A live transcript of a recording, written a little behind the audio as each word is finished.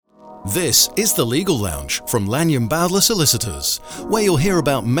This is The Legal Lounge from Lanyon Bowdler Solicitors, where you'll hear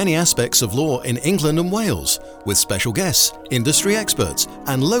about many aspects of law in England and Wales, with special guests, industry experts,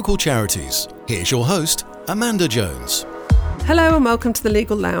 and local charities. Here's your host, Amanda Jones. Hello and welcome to The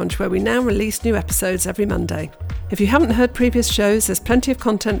Legal Lounge, where we now release new episodes every Monday. If you haven't heard previous shows, there's plenty of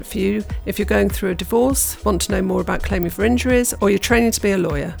content for you if you're going through a divorce, want to know more about claiming for injuries, or you're training to be a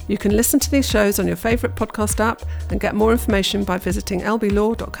lawyer. You can listen to these shows on your favourite podcast app and get more information by visiting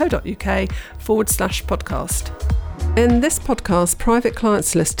lblaw.co.uk/podcast. In this podcast, private client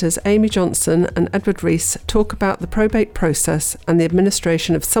solicitors Aimee Johnson and Edward Rees talk about the probate process and the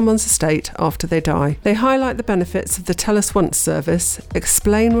administration of someone's estate after they die. They highlight the benefits of the Tell Us Once service,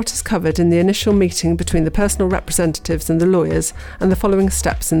 explain what is covered in the initial meeting between the personal representatives and the lawyers, and the following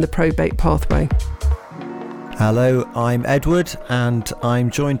steps in the probate pathway. Hello, I'm Edward, and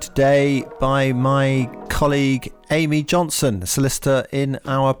I'm joined today by my colleague Aimee Johnson, solicitor in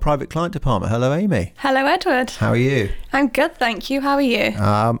our private client department. Hello, Aimee. Hello, Edward. How are you? I'm good, thank you. How are you?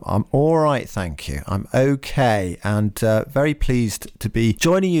 I'm all right, thank you. I'm okay, and very pleased to be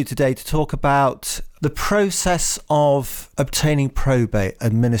joining you today to talk about the process of obtaining probate,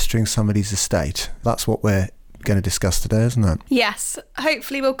 administering somebody's estate. That's what we're going to discuss today, isn't it? Yes,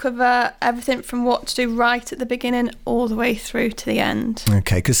 hopefully we'll cover everything from what to do right at the beginning all the way through to the end.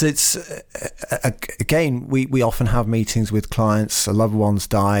 Okay, because it's again, we often have meetings with clients, a loved one's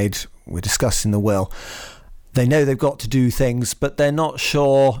died, we're discussing the will. They know they've got to do things, but they're not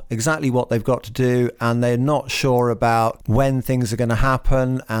sure exactly what they've got to do, and they're not sure about when things are going to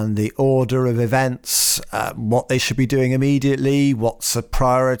happen and the order of events, what they should be doing immediately, what's a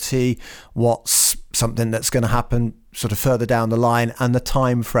priority, what's something that's going to happen sort of further down the line, and the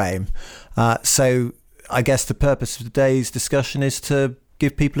time frame. So I guess the purpose of today's discussion is to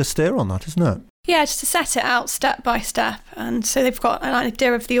give people a steer on that, isn't it? Yeah, just to set it out step by step, and so they've got an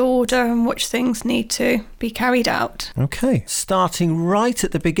idea of the order and which things need to be carried out. Okay, starting right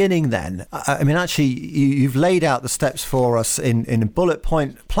at the beginning then. I mean, actually, you've laid out the steps for us in a bullet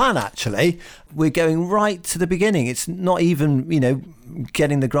point plan, actually. We're going right to the beginning. It's not even,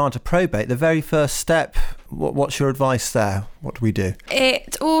 getting the grant of probate. The very first step, what's your advice there? What do we do?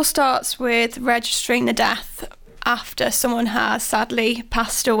 It all starts with registering the death after someone has sadly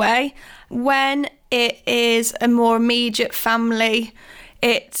passed away. When it is a more immediate family,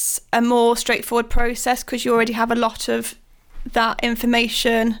 it's a more straightforward process because you already have a lot of that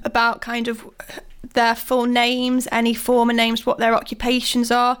information about kind of their full names, any former names, what their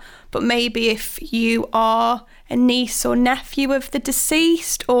occupations are. But maybe if you are a niece or nephew of the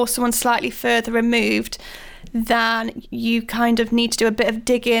deceased or someone slightly further removed, then you kind of need to do a bit of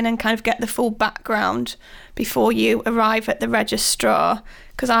digging and kind of get the full background before you arrive at the registrar,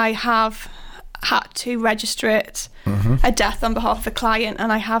 because I have had to register it, a death on behalf of a client,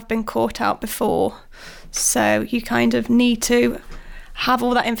 and I have been caught out before. So you kind of need to have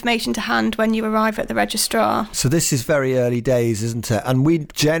all that information to hand when you arrive at the registrar. So this is very early days, isn't it? And we're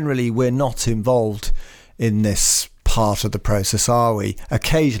not involved in this part of the process, are we?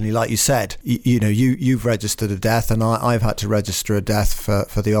 Occasionally, like you said, you've registered a death, and I've had to register a death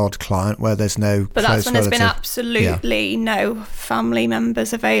for the odd client where there's no but that's when relative. There's been absolutely no family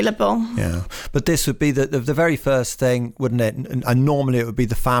members available. Yeah, but this would be the very first thing, wouldn't it? And normally it would be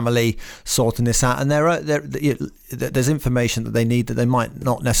the family sorting this out, and there's information that they need that they might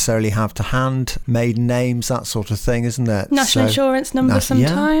not necessarily have to hand, maiden names, that sort of thing, isn't it? National insurance number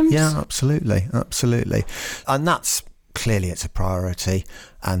sometimes. Yeah, absolutely, and that's clearly it's a priority,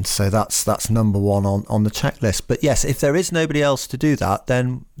 and so that's number one on the checklist. But yes, if there is nobody else to do that,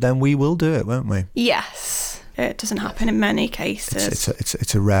 then we will do it, won't we? Yes, it doesn't happen in many cases.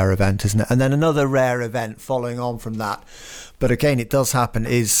 It's a rare event, isn't it? And then another rare event following on from that, but again it does happen,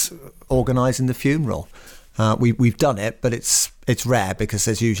 is organising the funeral. We've done it, but it's rare because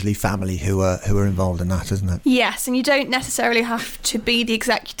there's usually family who are involved in that, isn't it? Yes, and you don't necessarily have to be the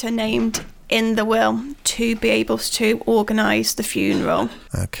executor named in the will to be able to organise the funeral.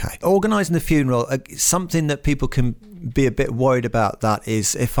 Okay. Organising the funeral, something that people can be a bit worried about that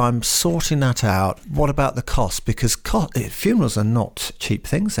is, if I'm sorting that out, what about the cost? Because funerals are not cheap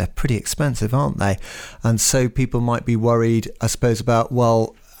things. They're pretty expensive, aren't they? And so people might be worried, I suppose, about,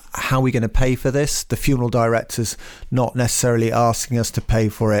 well, how are we going to pay for this? The funeral director's not necessarily asking us to pay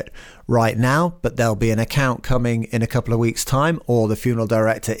for it right now, but there'll be an account coming in a couple of weeks' time, or the funeral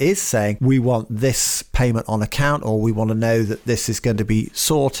director is saying, we want this payment on account, or we want to know that this is going to be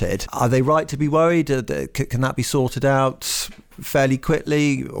sorted. Are they right to be worried? Can that be sorted out fairly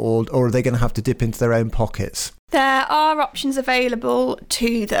quickly, or are they going to have to dip into their own pockets? There are options available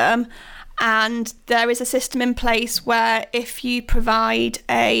to them. And there is a system in place where if you provide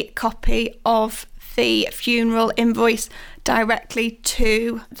a copy of the funeral invoice directly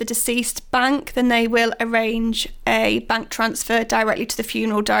to the deceased bank, then they will arrange a bank transfer directly to the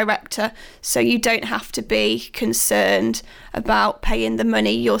funeral director, so you don't have to be concerned about paying the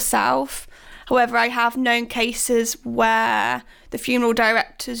money yourself. However, I have known cases where the funeral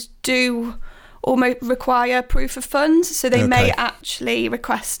directors do almost require proof of funds, so they may actually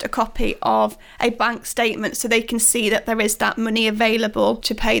request a copy of a bank statement so they can see that there is that money available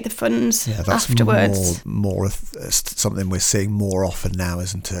to pay the funds afterwards. More something we're seeing more often now,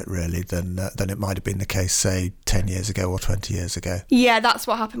 isn't it, really, than it might have been the case, say, 10 years ago or 20 years ago? Yeah, that's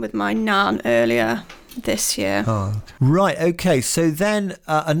what happened with my nan earlier this year. Oh, right, okay. So then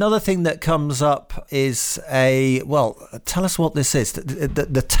another thing that comes up is tell us what this is.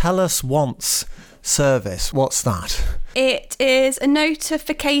 The Tell Us Once service. What's that? It is a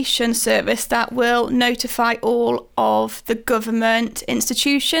notification service that will notify all of the government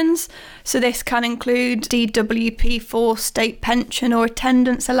institutions. So this can include DWP for state pension or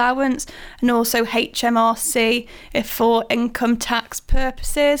attendance allowance, and also HMRC if for income tax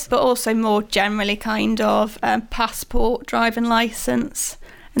purposes, but also more generally kind of passport, driving licence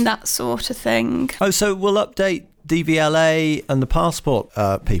and that sort of thing. Oh, so we'll update DVLA and the passport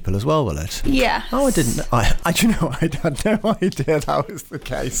people as well, will it? Yeah. Oh, I didn't. I had no idea that was the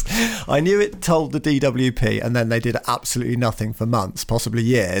case. I knew it told the DWP, and then they did absolutely nothing for months, possibly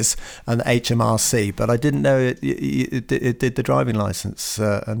years, and the HMRC. But I didn't know it did the driving licence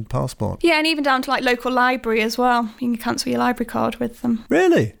and passport. Yeah, and even down to like local library as well. You can cancel your library card with them.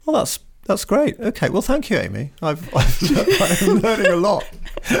 Really? Well, that's great. Okay, well, thank you, Aimee. I'm learning a lot.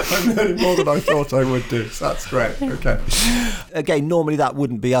 I'm learning more than I thought I would do. So that's great. Okay. Again, normally that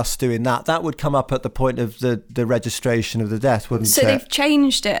wouldn't be us doing that. That would come up at the point of the registration of the death, wouldn't it? So they've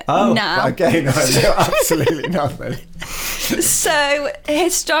changed it now. Again, I know absolutely nothing. So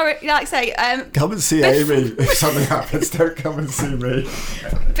historic, like I say, come and see Aimee if something happens. Don't come and see me.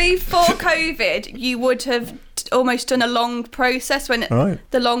 Before COVID, you would have almost done a long process the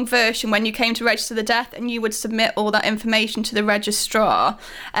long version when you came to register the death, and you would submit all that information to the registrar,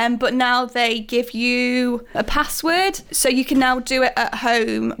 but now they give you a password, so you can now do it at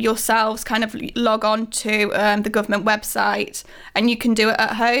home yourselves, kind of log on to the government website and you can do it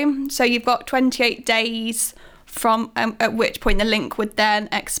at home. So you've got 28 days from at which point the link would then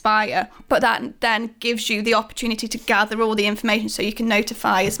expire, but that then gives you the opportunity to gather all the information so you can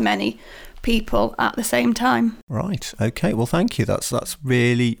notify as many people at the same time. Right. Okay. Well, thank you. That's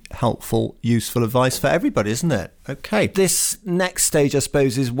really helpful, useful advice for everybody, isn't it? Okay. This next stage, I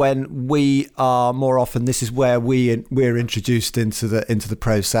suppose, is when we are more often. This is where we're introduced into the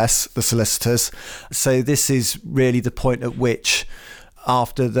process, the solicitors. So this is really the point at which,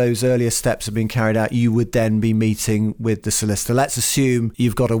 after those earlier steps have been carried out, you would then be meeting with the solicitor. Let's assume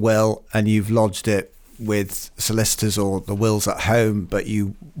you've got a will and you've lodged it with solicitors or the will's at home, but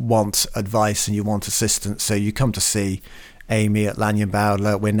you want advice and you want assistance, so you come to see Aimee at Lanyon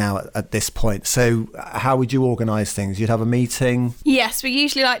Bowdler. We're now at this point. So how would you organise things? You'd have a meeting? Yes, we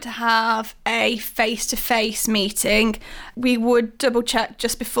usually like to have a face-to-face meeting. We would double check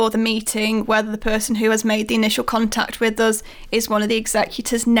just before the meeting whether the person who has made the initial contact with us is one of the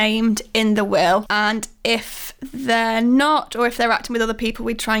executors named in the will, and if they're not, or if they're acting with other people,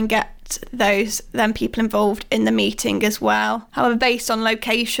 we try and get them people involved in the meeting as well. However, based on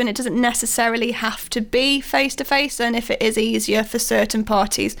location, it doesn't necessarily have to be face to face, and if it is easier for certain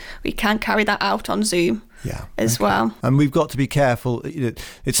parties, we can carry that out on Zoom as well. And we've got to be careful.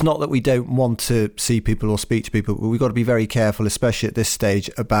 It's not that we don't want to see people or speak to people, but we've got to be very careful, especially at this stage,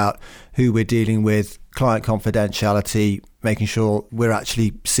 about who we're dealing with, client confidentiality, making sure we're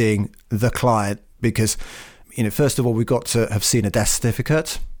actually seeing the client, because first of all, we've got to have seen a death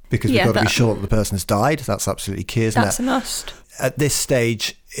certificate, because we've got to be sure that the person has died. That's absolutely key, isn't it? That's a must. At this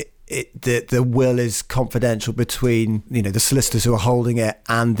stage, the will is confidential between the solicitors who are holding it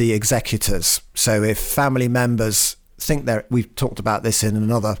and the executors. So if family members think we've talked about this in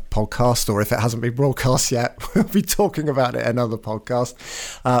another podcast, or if it hasn't been broadcast yet, we'll be talking about it in another podcast.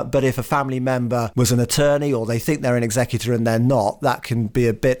 But if a family member was an attorney, or they think they're an executor and they're not, that can be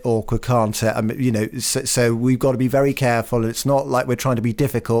a bit awkward, can't it? So we've got to be very careful. It's not like we're trying to be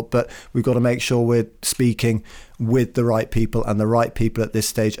difficult, but we've got to make sure we're speaking with the right people, and the right people at this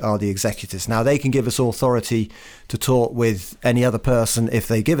stage are the executors. Now, they can give us authority to talk with any other person if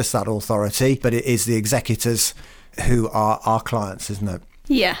they give us that authority, but it is the executors who are our clients, isn't it?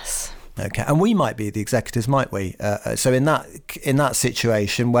 Yes. Okay, and we might be the executors, might we? So in that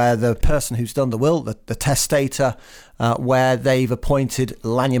situation where the person who's done the will, the testator, where they've appointed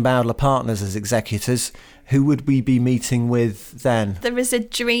Lanyon Bowdler Partners as executors, who would we be meeting with then? The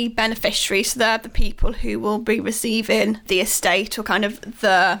residuary beneficiaries, so they're the people who will be receiving the estate, or kind of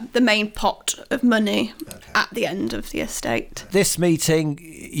the main pot of money at the end of the estate. This meeting,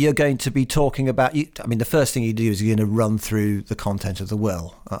 you're going to be talking about, the first thing you do is you're going to run through the content of the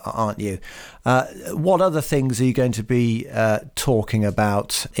will, aren't you? What other things are you going to be talking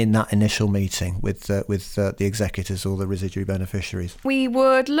about in that initial meeting with the executors or the residuary beneficiaries? We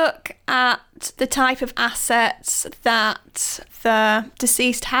would look at the type of assets that the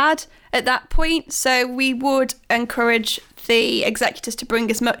deceased had at that point. So we would encourage the executors to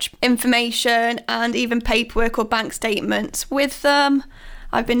bring as much information and even paperwork or bank statements with them.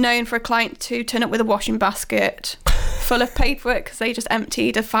 I've been known for a client to turn up with a washing basket full of paperwork because they just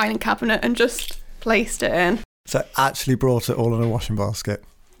emptied a filing cabinet and just placed it in. So actually brought it all in a washing basket.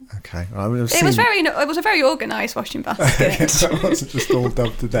 Okay. It was a very organised washing basket. So it wasn't just all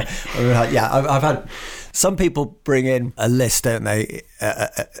dumped in there. I've had some people bring in a list, don't they?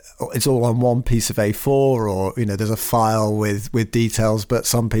 It's all on one piece of A4, or there's a file with details. But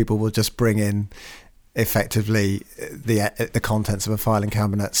some people will just bring in effectively the contents of a filing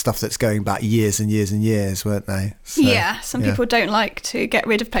cabinet, stuff that's going back years and years and years, weren't they? So, some people don't like to get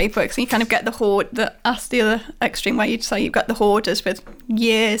rid of paperwork, so you kind of get the hoard. That's the other extreme, where you'd say you've got the hoarders with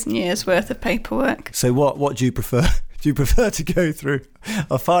years and years worth of paperwork. So what do you prefer? Do you prefer to go through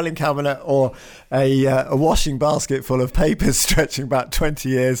a filing cabinet or a washing basket full of papers stretching back 20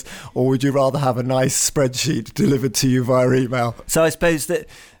 years, or would you rather have a nice spreadsheet delivered to you via email? So I suppose that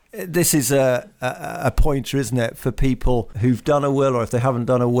this is a pointer, isn't it, for people who've done a will, or if they haven't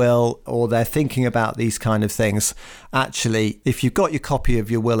done a will, or they're thinking about these kind of things. Actually, if you've got your copy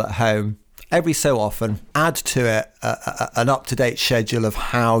of your will at home, every so often add to it an up-to-date schedule of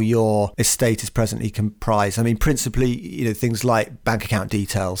how your estate is presently comprised. I mean, principally, things like bank account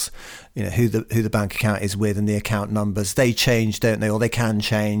details, who the bank account is with and the account numbers. They change, don't they? Or they can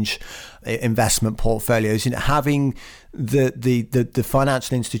change. Investment portfolios, having the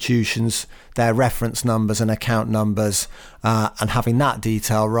financial institutions, their reference numbers and account numbers, and having that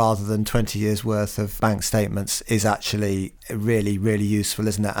detail rather than 20 years worth of bank statements is actually really, really useful,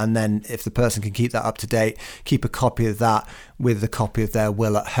 isn't it? And then if the person can keep that up to date, keep a copy of that with a copy of their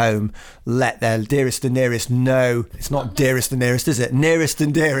will at home, let their dearest and nearest know. It's not dearest and nearest, is it? Nearest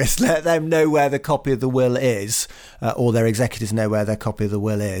and dearest. Let them know where the copy of the will is, or their executors know where their copy of the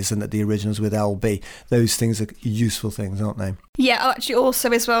will is, and that the originals with LB. Those things are useful things, aren't they? Yeah, actually also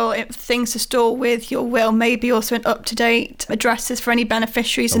as well, things to store with your will, maybe also an up-to-date addresses for any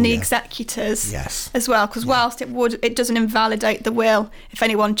beneficiaries and the executors as well, because whilst it doesn't invalidate the will, if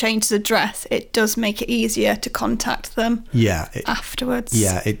anyone changes address, it does make it easier to contact them afterwards.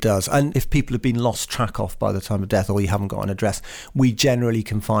 Yeah, it does. And if people have been lost track of by the time of death, or you haven't got an address, we generally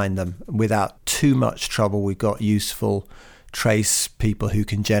can find them without too much trouble. We've got useful trace people who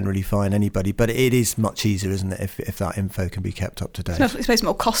can generally find anybody, but it is much easier, isn't it, if that info can be kept up to date. I suppose it's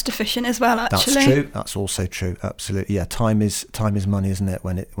more cost efficient as well, actually. That's true. That's also true. Absolutely. Yeah, time is money, isn't it,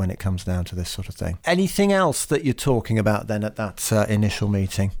 when it comes down to this sort of thing. Anything else that you're talking about then at that initial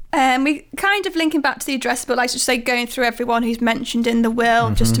meeting? We kind of linking back to the address, but like to say, going through everyone who's mentioned in the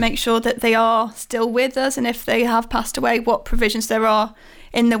will, just to make sure that they are still with us, and if they have passed away, what provisions there are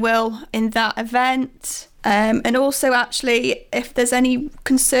in the will in that event. And also, actually, if there's any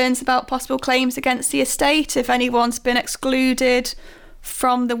concerns about possible claims against the estate, if anyone's been excluded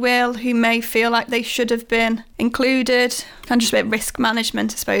from the will who may feel like they should have been included, kind of just a bit of risk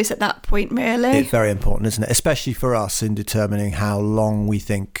management, I suppose, at that point, really. It's very important, isn't it? Especially for us in determining how long we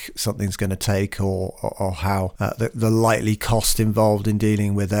think something's going to take, or how the likely cost involved in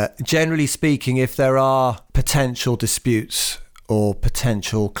dealing with it. Generally speaking, if there are potential disputes or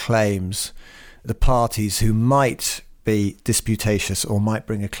potential claims, the parties who might be disputatious or might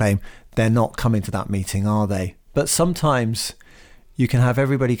bring a claim, they're not coming to that meeting, are they? But sometimes you can have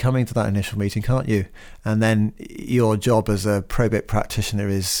everybody coming to that initial meeting, can't you? And then your job as a probate practitioner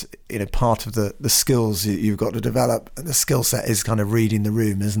is, part of the skills you've got to develop. The skill set is kind of reading the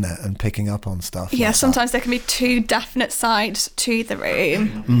room, isn't it? And picking up on stuff. Yeah, like sometimes there can be two definite sides to the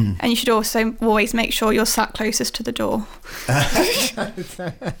room. And you should also always make sure you're sat closest to the door.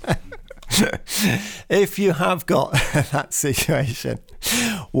 If you have got that situation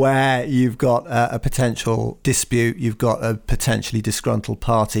where you've got a potential dispute, you've got a potentially disgruntled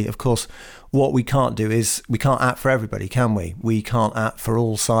party, of course, what we can't do is we can't act for everybody, can we? We can't act for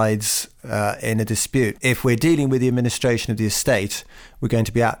all sides in a dispute. If we're dealing with the administration of the estate, we're going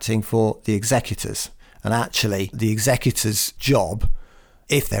to be acting for the executors. And actually, the executor's job,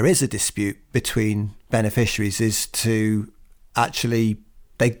 if there is a dispute between beneficiaries, is to actually,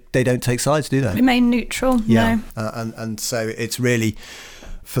 they don't take sides, do they? Remain neutral. Yeah. No. And so it's really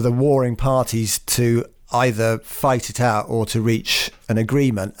for the warring parties to either fight it out or to reach an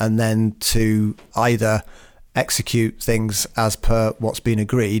agreement, and then to either execute things as per what's been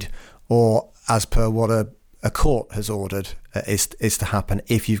agreed or as per what a court has ordered is to happen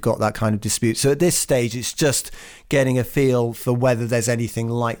if you've got that kind of dispute. So at this stage, it's just getting a feel for whether there's anything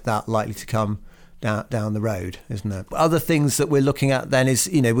like that likely to come down the road, isn't it? Other things that we're looking at then is,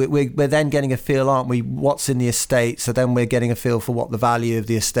 we're then getting a feel, aren't we, what's in the estate? So then we're getting a feel for what the value of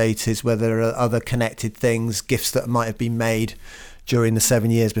the estate is, whether there are other connected things, gifts that might have been made during the 7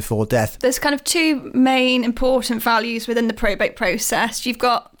 years before death. There's kind of two main important values within the probate process. You've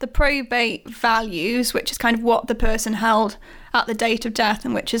got the probate values, which is kind of what the person held at the date of death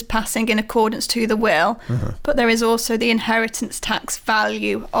and which is passing in accordance to the will. But there is also the inheritance tax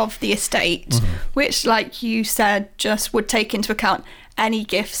value of the estate, which, like you said, just would take into account any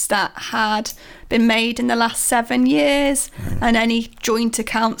gifts that had been made in the last 7 years and any joint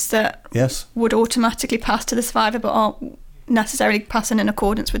accounts that would automatically pass to the survivor but aren't necessarily passing in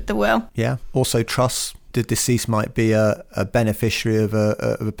accordance with the will. Yeah. Also trusts. The deceased might be a beneficiary of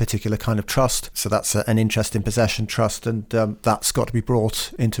a particular kind of trust. So that's an interest in possession trust, and that's got to be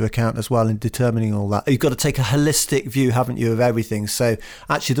brought into account as well in determining all that. You've got to take a holistic view, haven't you, of everything. So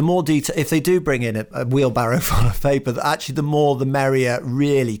actually the more detail, if they do bring in a wheelbarrow full of paper, actually the more the merrier,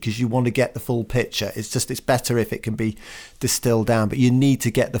 really, because you want to get the full picture. It's better if it can be distilled down, but you need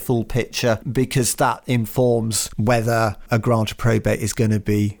to get the full picture because that informs whether a grant of probate is going to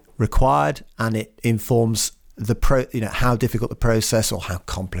be required, and it informs how difficult the process or how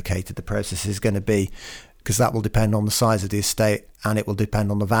complicated the process is going to be, because that will depend on the size of the estate, and it will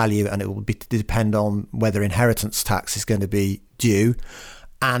depend on the value, and it will depend on whether inheritance tax is going to be due,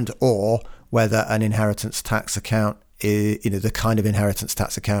 and or whether an inheritance tax account is, the kind of inheritance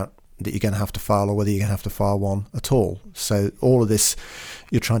tax account that you're going to have to file, or whether you're going to have to file one at all. So all of this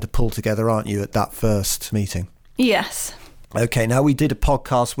you're trying to pull together, aren't you, at that first meeting? Yes. Okay, now we did a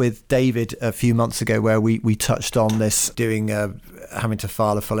podcast with David a few months ago where we touched on this, doing having to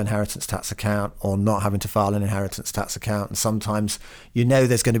file a full inheritance tax account or not having to file an inheritance tax account. And sometimes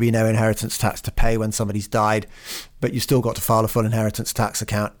there's going to be no inheritance tax to pay when somebody's died, but you've still got to file a full inheritance tax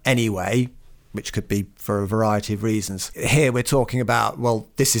account anyway, which could be for a variety of reasons. Here we're talking about, well,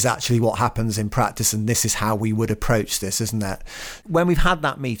 this is actually what happens in practice and this is how we would approach this, isn't it? When we've had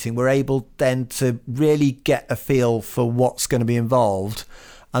that meeting, we're able then to really get a feel for what's going to be involved.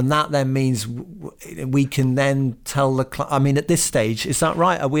 And that then means we can then tell the client, at this stage, is that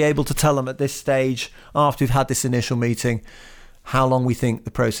right? Are we able to tell them at this stage, after we've had this initial meeting, how long we think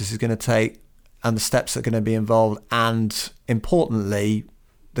the process is going to take and the steps that are going to be involved, and importantly,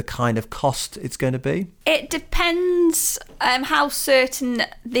 the kind of cost it's going to be? It depends how certain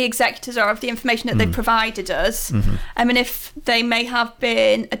the executors are of the information that they've provided us. If they may have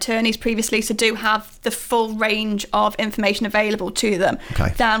been attorneys previously, so do have the full range of information available to them,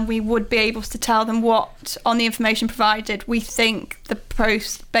 then we would be able to tell them what, on the information provided, we think the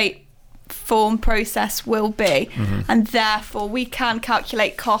probate form process will be. And therefore we can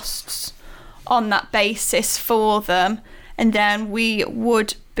calculate costs on that basis for them. And then we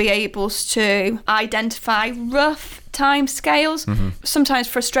would be able to identify rough timescales. Sometimes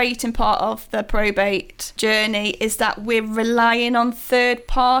frustrating part of the probate journey is that we're relying on third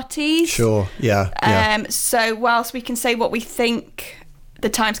parties. Sure, yeah. So whilst we can say what we think the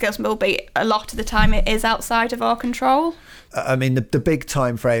timescales will be, a lot of the time it is outside of our control. The big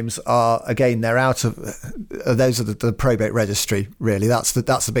time frames are, again, they're out of those are the probate registry, really. That's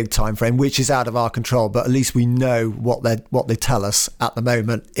the big time frame, which is out of our control, but at least we know what they tell us at the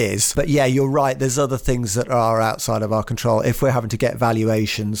moment is. But yeah, you're right, there's other things that are outside of our control. If we're having to get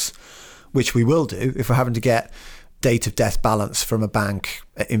valuations, which we will do, if we're having to get date of death balance from a bank,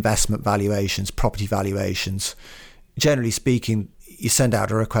 investment valuations, property valuations, generally speaking, you send out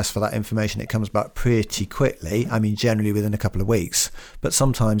a request for that information, it comes back pretty quickly. Generally within a couple of weeks, but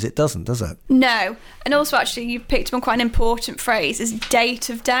sometimes it doesn't, does it? No. And also, actually, you've picked up on quite an important phrase, is date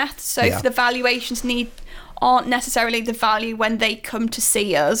of death. So if the valuations aren't necessarily the value when they come to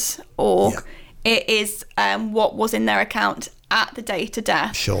see us, or it is what was in their account at the date of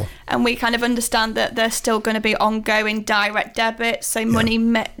death. Sure. And we kind of understand that there's still going to be ongoing direct debits, so money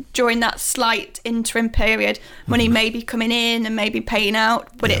during that slight interim period, money may be coming in and maybe paying out,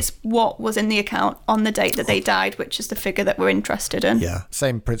 but it's what was in the account on the date that they died, which is the figure that we're interested in. Yeah,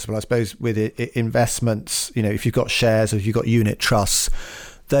 same principle, I suppose, with investments. You know, if you've got shares or if you've got unit trusts,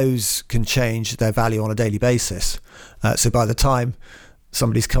 those can change their value on a daily basis. So by the time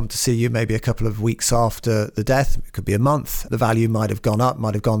somebody's come to see you maybe a couple of weeks after the death, it could be a month, the value might have gone up,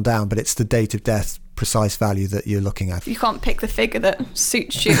 might have gone down, but it's the date of death precise value that you're looking at. You can't pick the figure that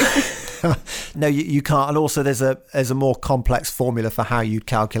suits you. No, you can't. And also there's a more complex formula for how you'd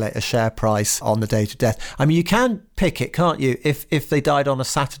calculate a share price on the date of death. I mean, you can pick it, can't you? If they died on a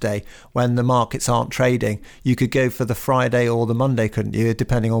Saturday when the markets aren't trading, you could go for the Friday or the Monday, couldn't you?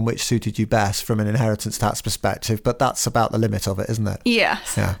 Depending on which suited you best from an inheritance tax perspective. But that's about the limit of it, isn't it?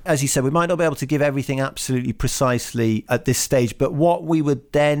 Yes. Yeah. As you said, we might not be able to give everything absolutely precisely at this stage, but what we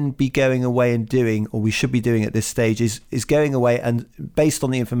would then be going away and doing, or we should be doing at this stage, is going away and, based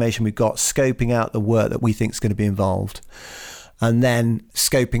on the information we've got, scoping out the work that we think is going to be involved, and then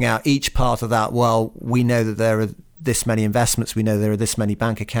scoping out each part of that. Well, we know that there are this many investments, we know there are this many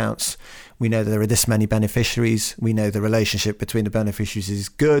bank accounts, we know there are this many beneficiaries, we know the relationship between the beneficiaries is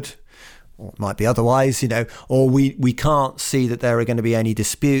good, or it might be otherwise, you know, or we can't see that there are going to be any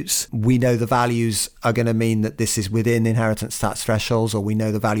disputes. We know the values are going to mean that this is within inheritance tax thresholds, or we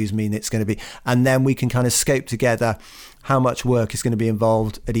know the values mean it's going to be, and then we can kind of scope together how much work is going to be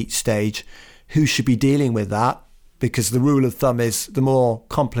involved at each stage, who should be dealing with that, because the rule of thumb is the more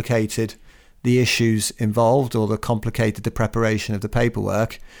complicated the issues involved, or the complicated the preparation of the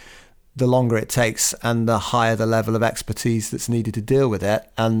paperwork, the longer it takes and the higher the level of expertise that's needed to deal with it.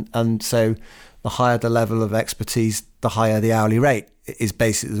 And so the higher the level of expertise, the higher the hourly rate is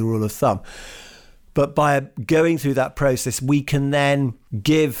basically the rule of thumb. But by going through that process, we can then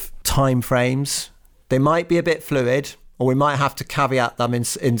give timeframes. They might be a bit fluid, or we might have to caveat them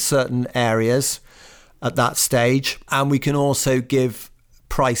in certain areas at that stage. And we can also give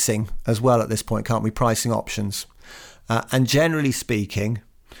pricing as well at this point, can't we? Pricing options. And generally speaking,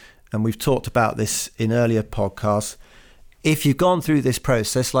 and we've talked about this in earlier podcasts, if you've gone through this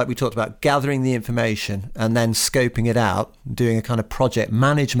process, like we talked about, gathering the information and then scoping it out, doing a kind of project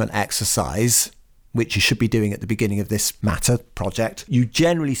management exercise, which you should be doing at the beginning of this matter project, you,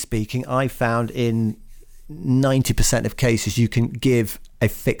 generally speaking, I found in 90% of cases, you can give a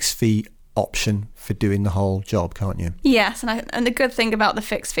fixed fee option for doing the whole job, can't you? Yes, and the good thing about the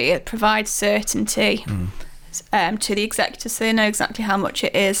fixed fee, it provides certainty to the executors, so they know exactly how much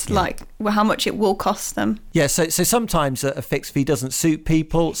it is, how much it will cost them. Yeah, so sometimes a fixed fee doesn't suit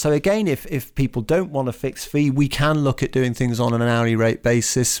people. So again, if people don't want a fixed fee, we can look at doing things on an hourly rate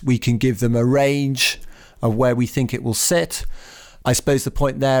basis. We can give them a range of where we think it will sit. I suppose the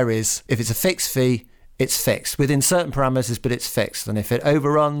point there is, if it's a fixed fee, it's fixed within certain parameters, but it's fixed. And if it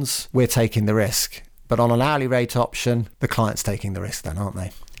overruns, we're taking the risk. But on an hourly rate option, the client's taking the risk then, aren't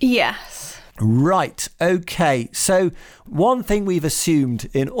they? Yes. Right. Okay. So one thing we've assumed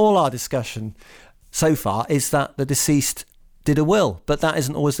in all our discussion so far is that the deceased did a will, but that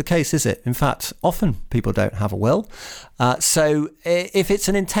isn't always the case, is it? In fact, often people don't have a will. So if it's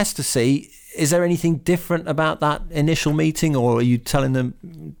an intestacy, is there anything different about that initial meeting, or are you telling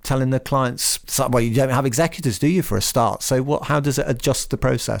the clients, well, you don't have executors, do you, for a start? So how does it adjust the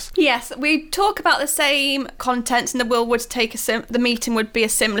process? Yes, we talk about the same contents, and the will would take the meeting would be a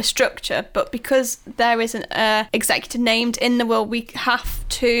similar structure, but because there isn't an executor named in the will, we have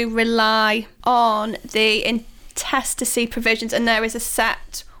to rely on the intestacy provisions, and there is a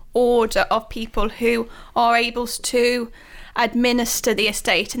set order of people who are able to administer the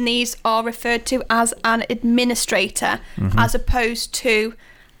estate, and these are referred to as an administrator as opposed to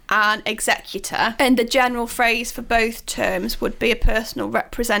an executor. And the general phrase for both terms would be a personal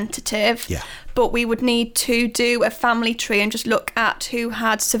representative. Yeah. But we would need to do a family tree and just look at who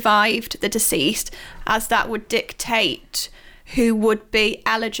had survived the deceased, as that would dictate who would be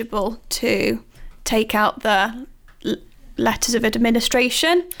eligible to take out the letters of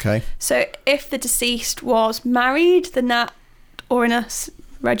administration. Okay. So if the deceased was married, then that, or in a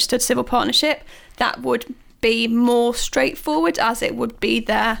registered civil partnership, that would be more straightforward, as it would be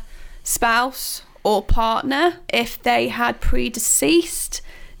their spouse or partner. If they had predeceased,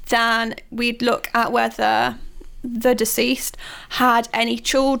 then we'd look at whether the deceased had any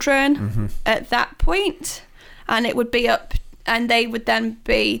children at that point, and it would be up, and they would then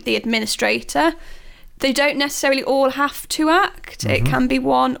be the administrator. They don't necessarily all have to act. It can be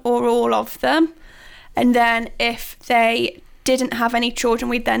one or all of them. And then if they didn't have any children,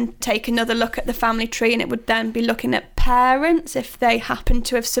 we'd then take another look at the family tree, and it would then be looking at parents if they happen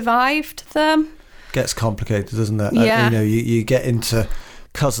to have survived them. Gets complicated, doesn't it? Yeah. You get into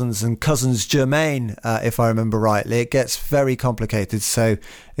cousins and cousins germain, if I remember rightly. It gets very complicated, so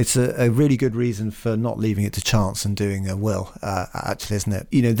it's a really good reason for not leaving it to chance and doing a will, actually, isn't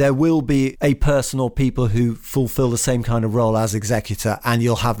it? There will be a person or people who fulfill the same kind of role as executor, and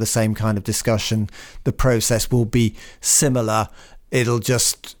you'll have the same kind of discussion. The process will be similar. It'll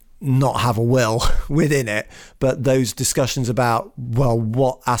just not have a will within it, but those discussions about, well,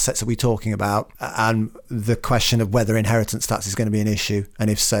 what assets are we talking about, and the question of whether inheritance tax is going to be an issue,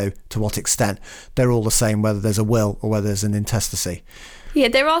 and if so, to what extent, they're all the same whether there's a will or whether there's an intestacy. Yeah,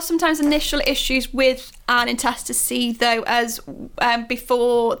 there are sometimes initial issues with an intestacy, though, as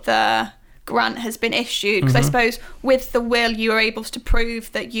before the grant has been issued, because I suppose with the will you are able to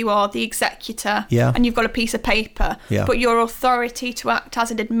prove that you are the executor, and you've got a piece of paper, but your authority to act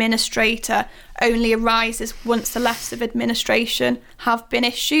as an administrator only arises once the letters of administration have been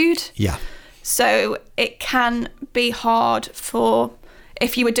issued. So it can be hard for,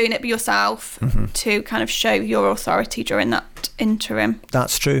 if you were doing it by yourself, to kind of show your authority during that interim.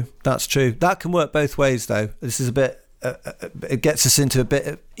 That's true. That can work both ways, though. This is a bit it gets us into a bit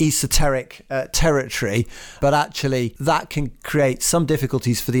of esoteric territory, but actually that can create some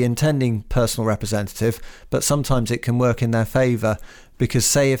difficulties for the intending personal representative, but sometimes it can work in their favour, because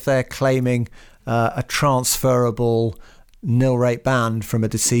say if they're claiming a transferable nil rate band from a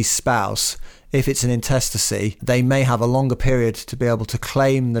deceased spouse, if it's an intestacy, they may have a longer period to be able to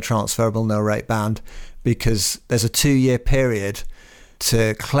claim the transferable nil rate band, because there's a 2-year period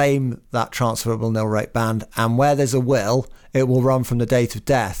to claim that transferable nil rate band, and where there's a will, it will run from the date of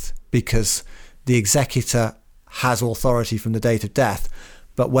death, because the executor has authority from the date of death.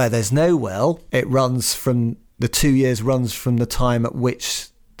 But where there's no will, it runs from the 2 years runs from the time at which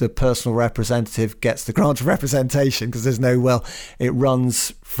the personal representative gets the grant of representation, because there's no will. It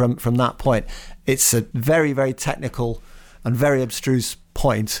runs from that point. It's a very, very technical and very abstruse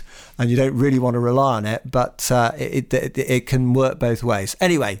point, and you don't really want to rely on it, but it can work both ways.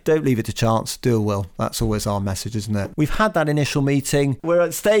 Anyway, don't leave it to chance, do a will. That's always our message, isn't it? We've had that initial meeting. We're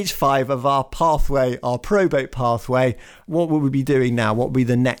at stage 5 of our pathway, our probate pathway. What will we be doing now? What will be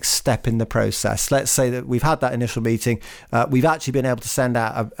the next step in the process? Let's say that we've had that initial meeting. We've actually been able to send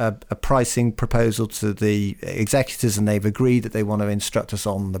out a pricing proposal to the executors, and they've agreed that they want to instruct us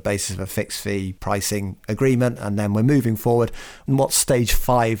on the basis of a fixed fee pricing agreement, and then we're moving forward. And what's stage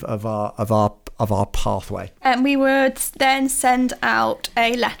 5 of our pathway? And we would then send out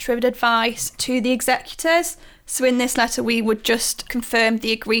a letter of advice to the executors. So in this letter we would just confirm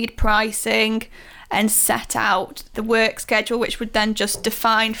the agreed pricing and set out the work schedule, which would then just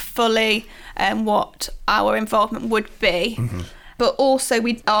define fully what our involvement would be. But also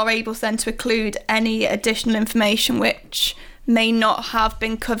we are able then to include any additional information which may not have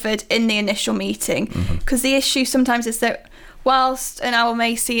been covered in the initial meeting, because the issue sometimes is that whilst an hour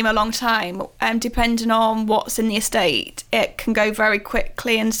may seem a long time, depending on what's in the estate, it can go very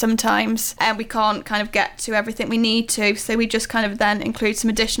quickly, and sometimes we can't kind of get to everything we need to. So we just kind of then include some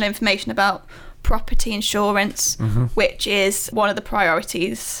additional information about property insurance, which is one of the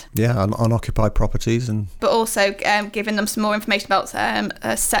priorities. Yeah, unoccupied properties. But also giving them some more information about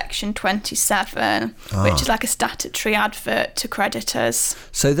Section 27, which is like a statutory advert to creditors.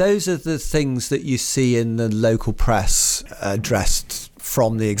 So those are the things that you see in the local press addressed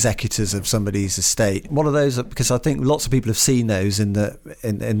from the executors of somebody's estate. What are those? Because I think lots of people have seen those in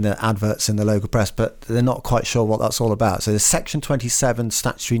the adverts in the local press, but they're not quite sure what that's all about. So the Section 27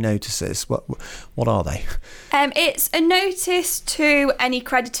 statutory notices, what are they? It's a notice to any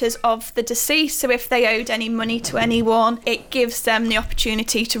creditors of the deceased. So if they owed any money to anyone, it gives them the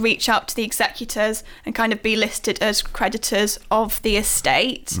opportunity to reach out to the executors and kind of be listed as creditors of the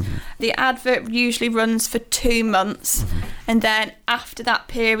estate. The advert usually runs for 2 months, and then after that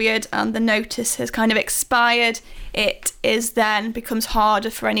period and the notice has kind of expired, it is then becomes harder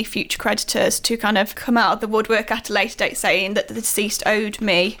for any future creditors to kind of come out of the woodwork at a later date saying that the deceased owed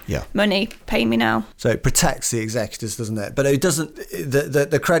me money, pay me now. So it protects the executors, doesn't it? But it doesn't.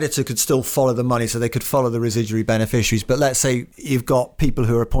 The creditor could still follow the money, so they could follow the residuary beneficiaries. But let's say you've got people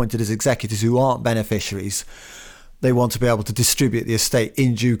who are appointed as executors who aren't beneficiaries. They want to be able to distribute the estate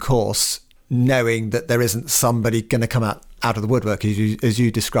in due course, knowing that there isn't somebody going to come out of the woodwork, as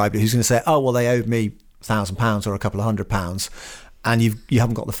you described it, who's going to say, oh, well, they owed me £1,000 or a couple of £100, and you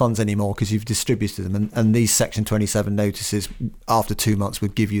haven't got the funds anymore because you've distributed them, and these Section 27 notices after 2 months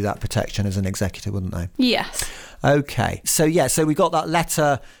would give you that protection as an executor, wouldn't they? Yes. Okay, so we got that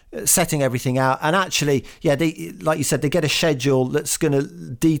letter setting everything out, and actually, they, like you said, they get a schedule that's going to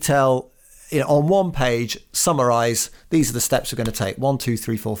detail, on one page, summarise, these are the steps we're going to take, 1, 2,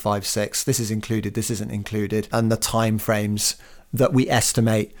 3, 4, 5, 6, this is included, this isn't included, and the time frames that we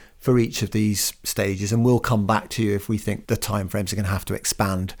estimate for each of these stages, and we'll come back to you if we think the timeframes are going to have to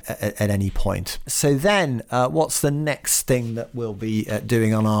expand at any point. So then, what's the next thing that we'll be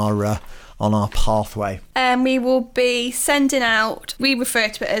doing on our pathway? We will be sending out, we refer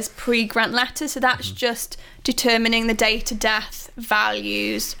to it as pre-grant letters, so that's just determining the date of death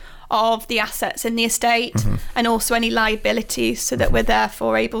values of the assets in the estate, and also any liabilities, so that we're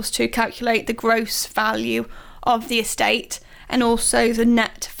therefore able to calculate the gross value of the estate, and also the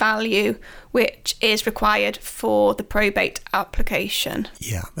net value which is required for the probate application.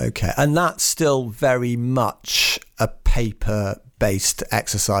 Yeah, okay. And that's still very much a paper-based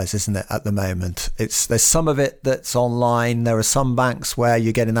exercise, isn't it, at the moment? There's some of it that's online. There are some banks where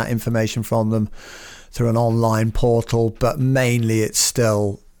you're getting that information from them through an online portal, but mainly it's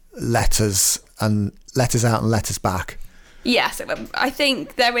still letters out and letters back. Yes, I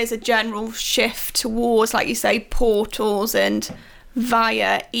think there is a general shift towards, like you say, portals and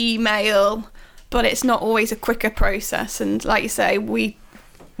via email, but it's not always a quicker process. And like you say, we,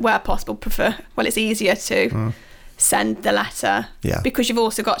 where possible, prefer, it's easier to send the letter, because you've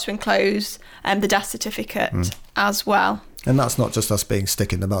also got to enclose the death certificate as well. And that's not just us being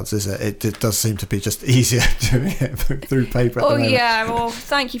stick in the muds, is it? It does seem to be just easier doing it through paper at the moment. Well,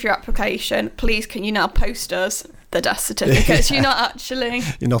 thank you for your application. Please, can you now post us the death certificates? You're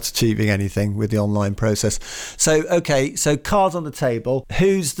not achieving anything with the online process. So, okay, so cards on the table.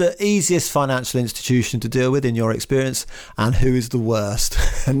 Who's the easiest financial institution to deal with in your experience, and who is the worst?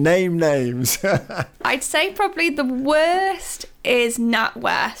 Name names. I'd say probably the worst is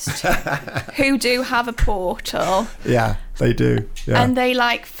NatWest, who do have a portal. Yeah, they do. Yeah. And they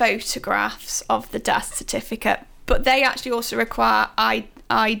like photographs of the death certificate, but they actually also require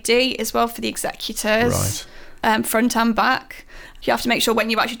ID as well for the executors. Right. Front and back. You have to make sure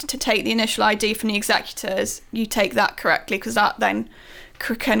when you actually to take the initial ID from the executors, you take that correctly, because that then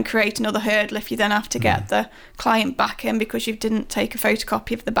can create another hurdle if you then have to get the client back in because you didn't take a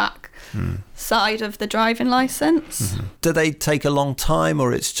photocopy of the back side of the driving licence. Do they take a long time,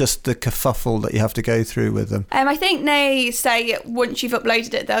 or it's just the kerfuffle that you have to go through with them? I think they say once you've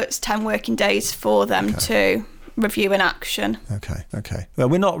uploaded it, though, it's 10 working days for them to review in action. Okay. Well,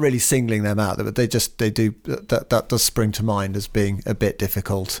 we're not really singling them out, but they do. That does spring to mind as being a bit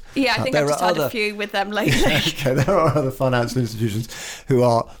difficult. Yeah, I think I've just had a few with them lately. Okay, there are other financial institutions who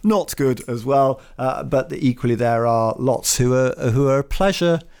are not good as well, but equally there are lots who are a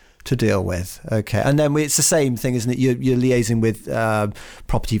pleasure to deal with. Okay, and then it's the same thing, isn't it? You're liaising with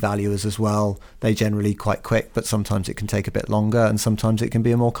property valuers as well. They generally quite quick, but sometimes it can take a bit longer, and sometimes it can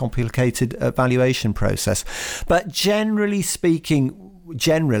be a more complicated valuation process. But generally speaking,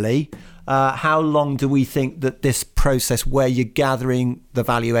 how long do we think that this process where you're gathering the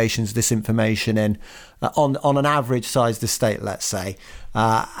valuations, this information in, on an average sized estate, let's say,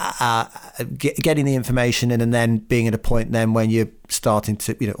 getting the information in and then being at a point then when you're starting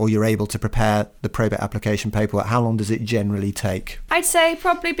to, or you're able to prepare the probate application paperwork, how long does it generally take? I'd say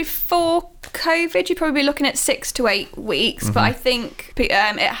probably before COVID, you're probably looking at 6 to 8 weeks, but I think it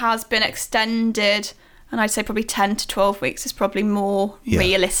has been extended. And I'd say probably 10 to 12 weeks is probably more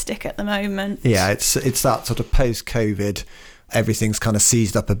realistic at the moment. Yeah, it's that sort of post-COVID, everything's kind of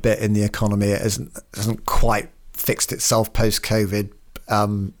seized up a bit in the economy. It hasn't quite fixed itself post-COVID.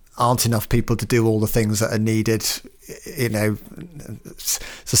 Aren't enough people to do all the things that are needed. It's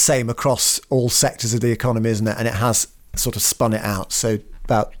the same across all sectors of the economy, isn't it? And it has sort of spun it out. So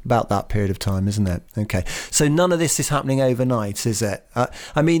about that period of time, isn't it? Okay, so none of this is happening overnight, is it?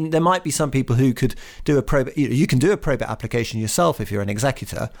 I mean, there might be some people who could do a probate. You can do a probate application yourself if you're an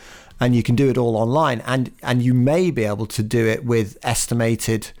executor, and you can do it all online, and you may be able to do it with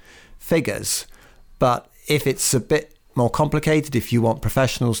estimated figures. But if it's a bit more complicated, if you want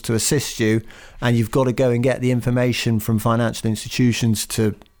professionals to assist you, and you've got to go and get the information from financial institutions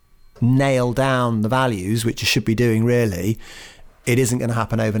to nail down the values, which you should be doing really, it isn't going to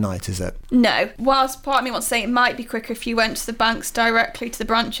happen overnight, is it? No. Whilst part of me wants to say it might be quicker if you went to the banks directly to the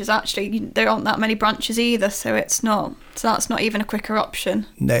branches, actually there aren't that many branches either, so that's not even a quicker option.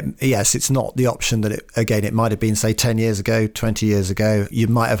 No, yes, it's not the option that it might have been, say, 10 years ago, 20 years ago. You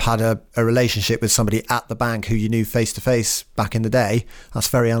might have had a relationship with somebody at the bank who you knew face to face back in the day. That's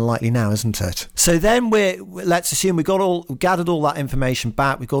very unlikely now, isn't it? So then let's assume we gathered all that information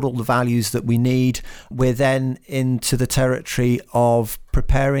back. We got all the values that we need. We're then into the territory of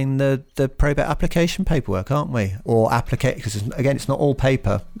preparing the probate application paperwork, aren't we? Or because again, it's not all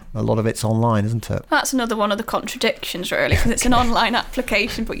paper. A lot of it's online, isn't it? That's another one of the contradictions, really, because it's an online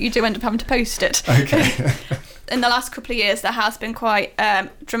application, but you do end up having to post it. Okay. In the last couple of years, there has been quite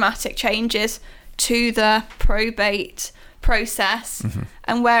dramatic changes to the probate process. Mm-hmm.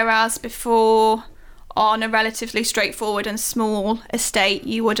 And whereas before, on a relatively straightforward and small estate,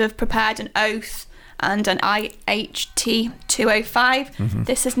 you would have prepared an oath and an IHT 205. Mm-hmm.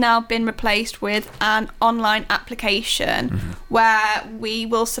 This has now been replaced with an online application where we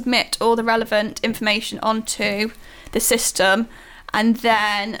will submit all the relevant information onto the system, and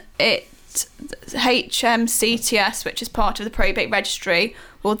then HMCTS, which is part of the probate registry,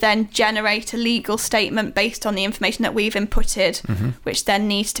 will then generate a legal statement based on the information that we've inputted, which then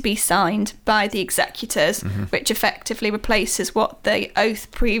needs to be signed by the executors, which effectively replaces what the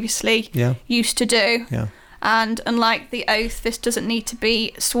oath previously used to do. Yeah. And unlike the oath, this doesn't need to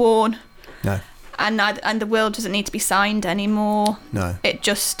be sworn. No. And the will doesn't need to be signed anymore. No. It's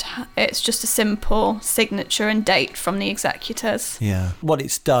just a simple signature and date from the executors. Yeah. What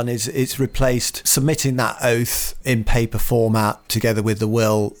it's done is it's replaced submitting that oath in paper format together with the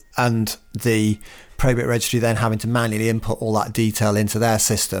will, and the probate registry then having to manually input all that detail into their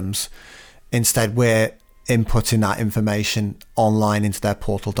systems. Instead, we're inputting that information online into their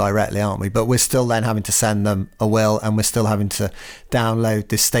portal directly, aren't we? But we're still then having to send them a will, and we're still having to download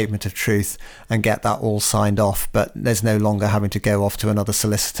this statement of truth and get that all signed off. But there's no longer having to go off to another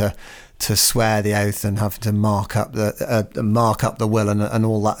solicitor to swear the oath and have to mark up the will and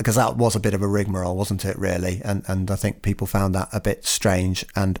all that, because that was a bit of a rigmarole, wasn't it, really? And I think people found that a bit strange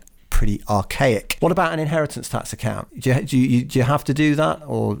and pretty archaic. What about an inheritance tax account? Do you have to do that,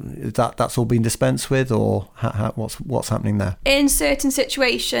 or that's all been dispensed with, or what's happening there? In certain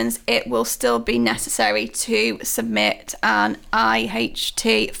situations, it will still be necessary to submit an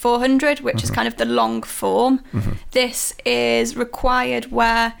IHT 400, which is kind of the long form. This is required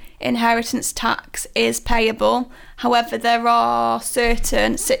where inheritance tax is payable. However, there are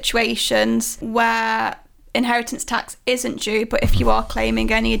certain situations where inheritance tax isn't due, but if you are claiming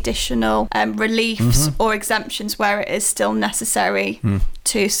any additional reliefs or exemptions where it is still necessary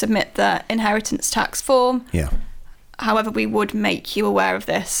to submit the inheritance tax form. Yeah. However, we would make you aware of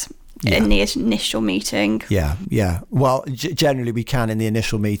this in the initial meeting. Yeah. Well, generally we can in the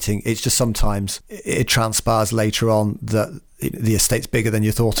initial meeting. It's just sometimes it transpires later on that the estate's bigger than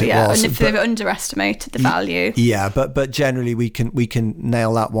you thought it was. And if they've underestimated the value. Yeah, but generally we can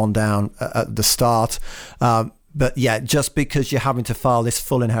nail that one down at the start. But yeah, just because you're having to file this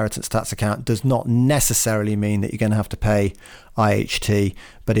full inheritance tax account does not necessarily mean that you're going to have to pay IHT.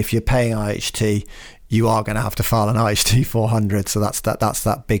 But if you're paying IHT, you are going to have to file an IHT 400. So that's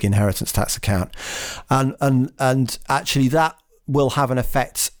that big inheritance tax account, and actually that will have an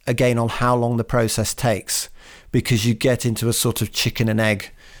effect again on how long the process takes, because you get into a sort of chicken and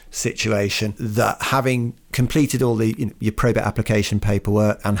egg situation, that having completed all your probate application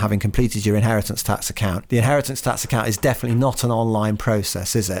paperwork and having completed your inheritance tax account, the inheritance tax account is definitely not an online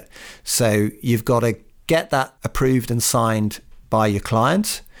process, is it? So you've got to get that approved and signed by your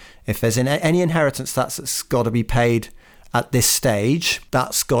client. If there's any inheritance tax that's got to be paid at this stage,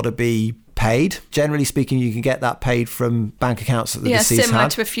 that's got to be paid. Generally speaking, you can get that paid from bank accounts that the deceased had. Similar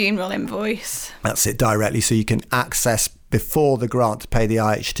to a funeral invoice. That's it, directly. So you can access before the grant to pay the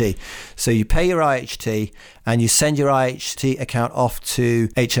IHT. So you pay your IHT and you send your IHT account off to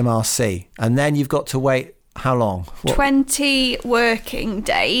HMRC. And then you've got to wait how long? 20 working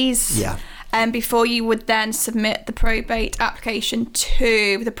days. Yeah. Before you would then submit the probate application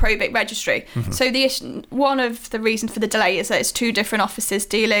to the probate registry. So one of the reasons for the delay is that it's two different offices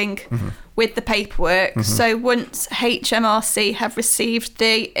dealing with the paperwork. So once HMRC have received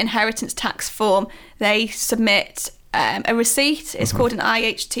the inheritance tax form, they submit a receipt. It's called an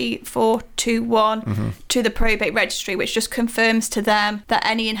IHT 421 to the probate registry, which just confirms to them that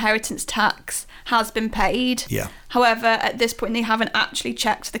any inheritance tax has been paid. Yeah. However, at this point, they haven't actually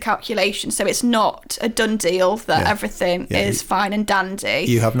checked the calculation, so it's not a done deal that everything is fine and dandy.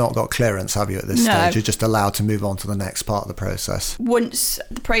 You have not got clearance, have you, at this stage? You're just allowed to move on to the next part of the process. Once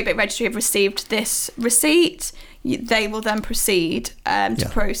the probate registry have received this receipt, they will then proceed to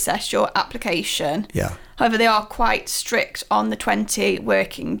process your application. Yeah. However, they are quite strict on the 20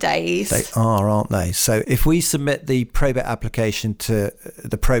 working days. They are, aren't they? So if we submit the probate application to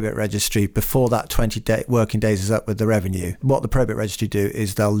the probate registry before that 20 working days is up with the revenue, what the probate registry do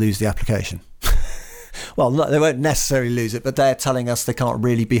is they'll lose the application. Well, no, they won't necessarily lose it, but they're telling us they can't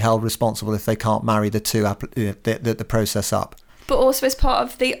really be held responsible if they can't marry the two the process up. But also as part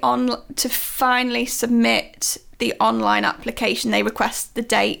of to finally submit the online application, they request the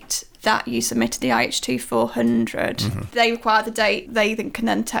date that you submitted the IH2 400. Mm-hmm. They require the date. They can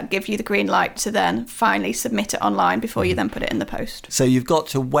then give you the green light to then finally submit it online before you then put it in the post. So you've got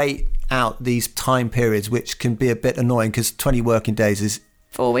to wait out these time periods, which can be a bit annoying because 20 working days is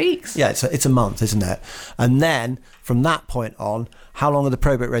 4 weeks. Yeah, it's a month, isn't it? And then from that point on, how long are the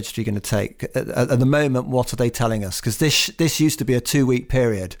probate registry going to take? At the moment, what are they telling us? Because this used to be a 2-week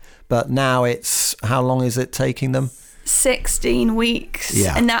period, but now it's, how long is it taking them? 16 weeks.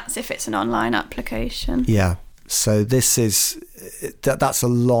 Yeah. And that's if it's an online application. Yeah. So that's a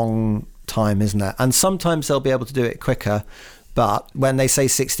long time, isn't it? And sometimes they'll be able to do it quicker. But when they say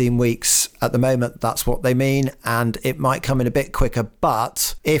 16 weeks, at the moment, that's what they mean. And it might come in a bit quicker.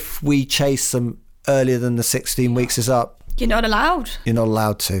 But if we chase them earlier than the 16 weeks is up, you're not allowed. You're not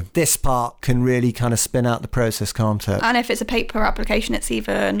allowed to. This part can really kind of spin out the process, can't it? And if it's a paper application, it's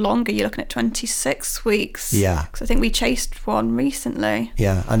even longer. You're looking at 26 weeks. Yeah. Because I think we chased one recently.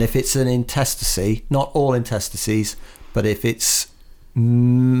 Yeah. And if it's an intestacy, not all intestacies, but if it's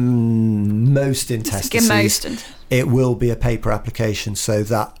most intestacies, it will be a paper application. So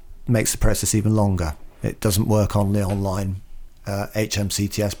that makes the process even longer. It doesn't work on the online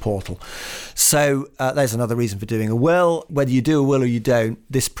HMCTS portal. So there's another reason for doing a will. Whether you do a will or you don't,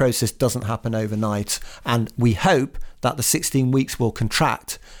 this process doesn't happen overnight. And we hope that the 16 weeks will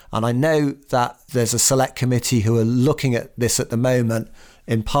contract. And I know that there's a select committee who are looking at this at the moment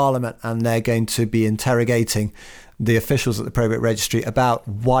in Parliament, and they're going to be interrogating the officials at the probate registry about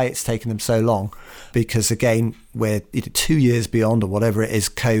why it's taken them so long. Because again, we're 2 years beyond, or whatever it is,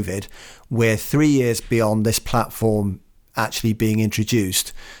 COVID. We're 3 years beyond this platform actually being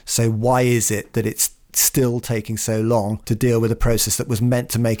introduced. So why is it that it's still taking so long to deal with a process that was meant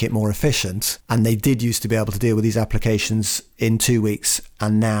to make it more efficient? And they did used to be able to deal with these applications in 2 weeks,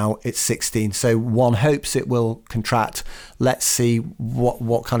 and now it's 16. So one hopes it will contract. Let's see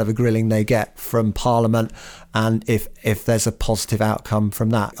what kind of a grilling they get from Parliament, and if there's a positive outcome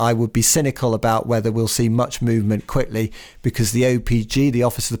from that. I would be cynical about whether we'll see much movement quickly, because the OPG, the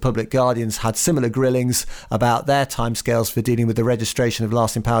Office of the Public Guardians, had similar grillings about their timescales for dealing with the registration of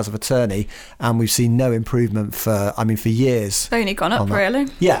lasting powers of attorney, and we've seen no improvement for years. They've only gone up, really.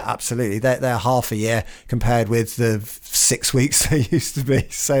 Yeah, absolutely. They're half a year compared with the 6 weeks they used to be.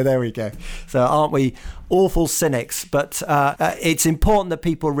 So there we go. So aren't we awful cynics? But it's important that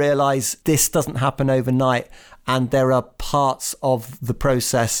people realise this doesn't happen overnight, and there are parts of the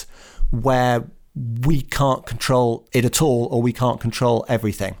process where we can't control it at all, or we can't control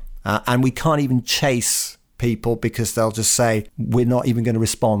everything. And we can't even chase people, because they'll just say, we're not even going to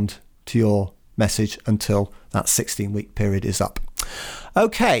respond to your message until that 16-week period is up.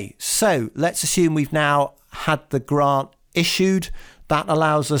 Okay, so let's assume we've now had the grant issued. That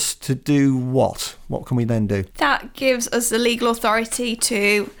allows us to do what? What can we then do? That gives us the legal authority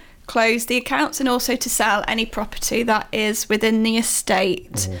to close the accounts and also to sell any property that is within the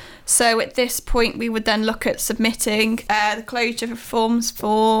estate. Mm-hmm. So at this point, we would then look at submitting the closure forms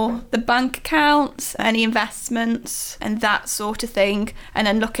for the bank accounts, any investments and that sort of thing, and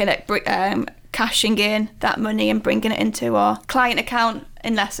then looking at cashing in that money and bringing it into our client account,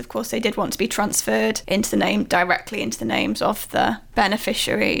 unless of course they did want to be transferred directly into the names of the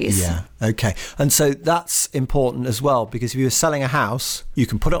beneficiaries. Yeah, okay. And so that's important as well, because if you're selling a house, you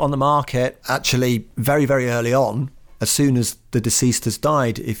can put it on the market actually very, very early on, as soon as the deceased has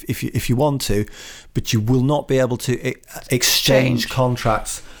died, if you want to, but you will not be able to exchange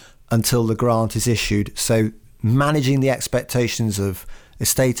contracts until the grant is issued. So managing the expectations of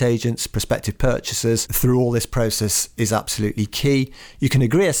estate agents, prospective purchasers through all this process is absolutely key. You can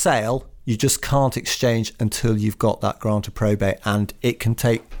agree a sale, you just can't exchange until you've got that grant of probate, and it can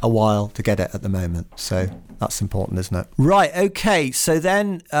take a while to get it at the moment. So that's important, isn't it? Right, okay, so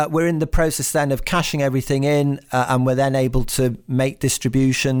then we're in the process then of cashing everything in, and we're then able to make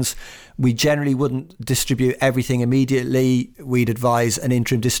distributions. We generally wouldn't distribute everything immediately. We'd advise an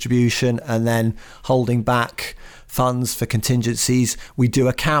interim distribution and then holding back funds for contingencies. We do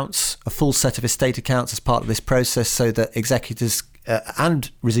accounts, a full set of estate accounts as part of this process, so that executors and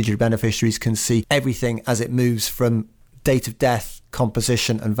residuary beneficiaries can see everything as it moves from date of death,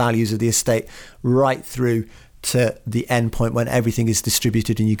 composition and values of the estate right through to the end point when everything is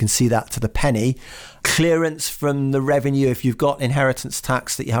distributed, and you can see that to the penny. Clearance from the revenue, if you've got inheritance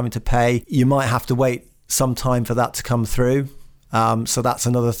tax that you're having to pay, you might have to wait some time for that to come through. So that's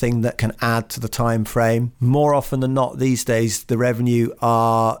another thing that can add to the time frame. More often than not these days, the revenue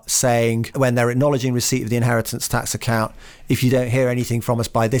are saying, when they're acknowledging receipt of the inheritance tax account, if you don't hear anything from us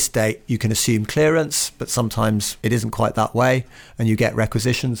by this date, you can assume clearance, but sometimes it isn't quite that way, and you get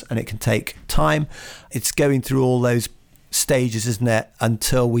requisitions, and it can take time. It's going through all those stages, isn't it,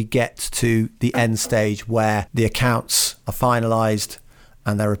 until we get to the end stage where the accounts are finalised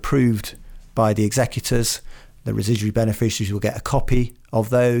and they're approved by the executors. The residuary beneficiaries will get a copy of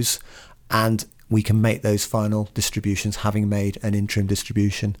those, and we can make those final distributions, having made an interim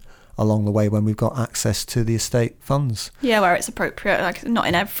distribution along the way when we've got access to the estate funds. Yeah, where it's appropriate, like not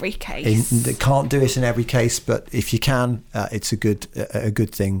in every case. They can't do it in every case, but if you can, it's a good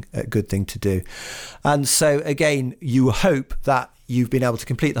thing to do. And so again, you hope that you've been able to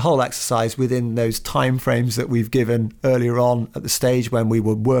complete the whole exercise within those timeframes that we've given earlier on at the stage when we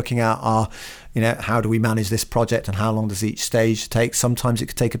were working out our, how do we manage this project and how long does each stage take? Sometimes it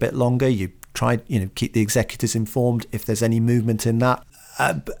could take a bit longer. You try, keep the executors informed if there's any movement in that.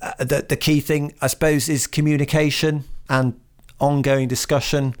 The key thing, I suppose, is communication and ongoing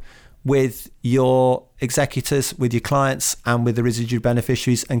discussion with your executors, with your clients, and with the residual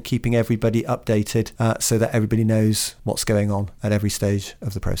beneficiaries, and keeping everybody updated so that everybody knows what's going on at every stage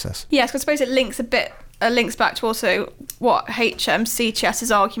of the process. Yes, because I suppose it links back to also what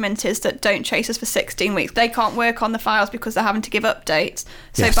HMCTS's argument is, that don't chase us for 16 weeks. They can't work on the files because they're having to give updates.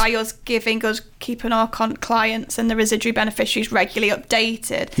 So yes, by us keeping our clients and the residuary beneficiaries regularly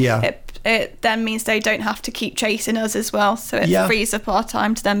updated, it then means they don't have to keep chasing us as well. So it frees up our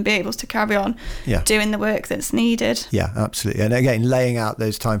time to then be able to carry on doing the work that's needed. Yeah, absolutely. And again, laying out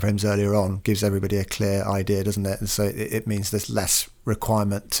those timeframes earlier on gives everybody a clear idea, doesn't it? And so it means there's less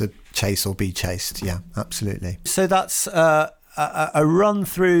requirement to chase or be chased. Yeah, absolutely. So that's a run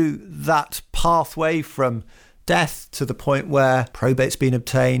through that pathway from death to the point where probate's been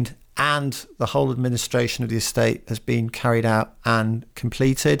obtained and the whole administration of the estate has been carried out and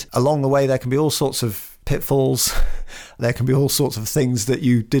completed. Along the way, there can be all sorts of pitfalls. There can be all sorts of things that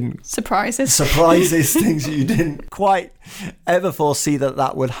you didn't... Surprises, things that you didn't quite ever foresee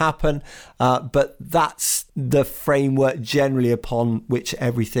that would happen. But that's the framework generally upon which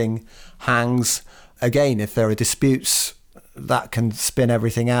everything hangs. Again, if there are disputes, that can spin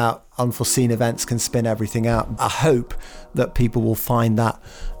everything out. Unforeseen events can spin everything out. I hope that people will find that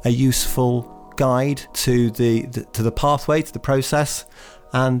a useful guide to the pathway, to the process.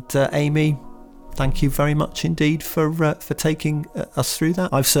 And Aimee, thank you very much indeed for taking us through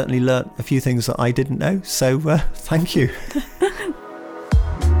that. I've certainly learnt a few things that I didn't know, so thank you.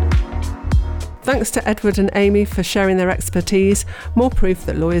 Thanks to Edward and Aimee for sharing their expertise. More proof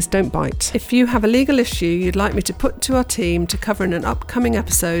that lawyers don't bite. If you have a legal issue you'd like me to put to our team to cover in an upcoming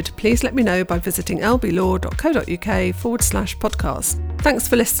episode, please let me know by visiting lblaw.co.uk/podcast. Thanks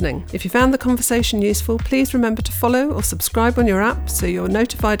for listening. If you found the conversation useful, please remember to follow or subscribe on your app so you're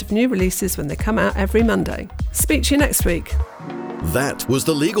notified of new releases when they come out every Monday. Speak to you next week. That was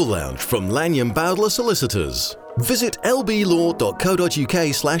the Legal Lounge from Lanyon Bowdler Solicitors. Visit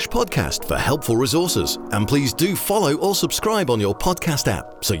lblaw.co.uk/podcast for helpful resources, and please do follow or subscribe on your podcast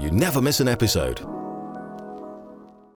app so you never miss an episode.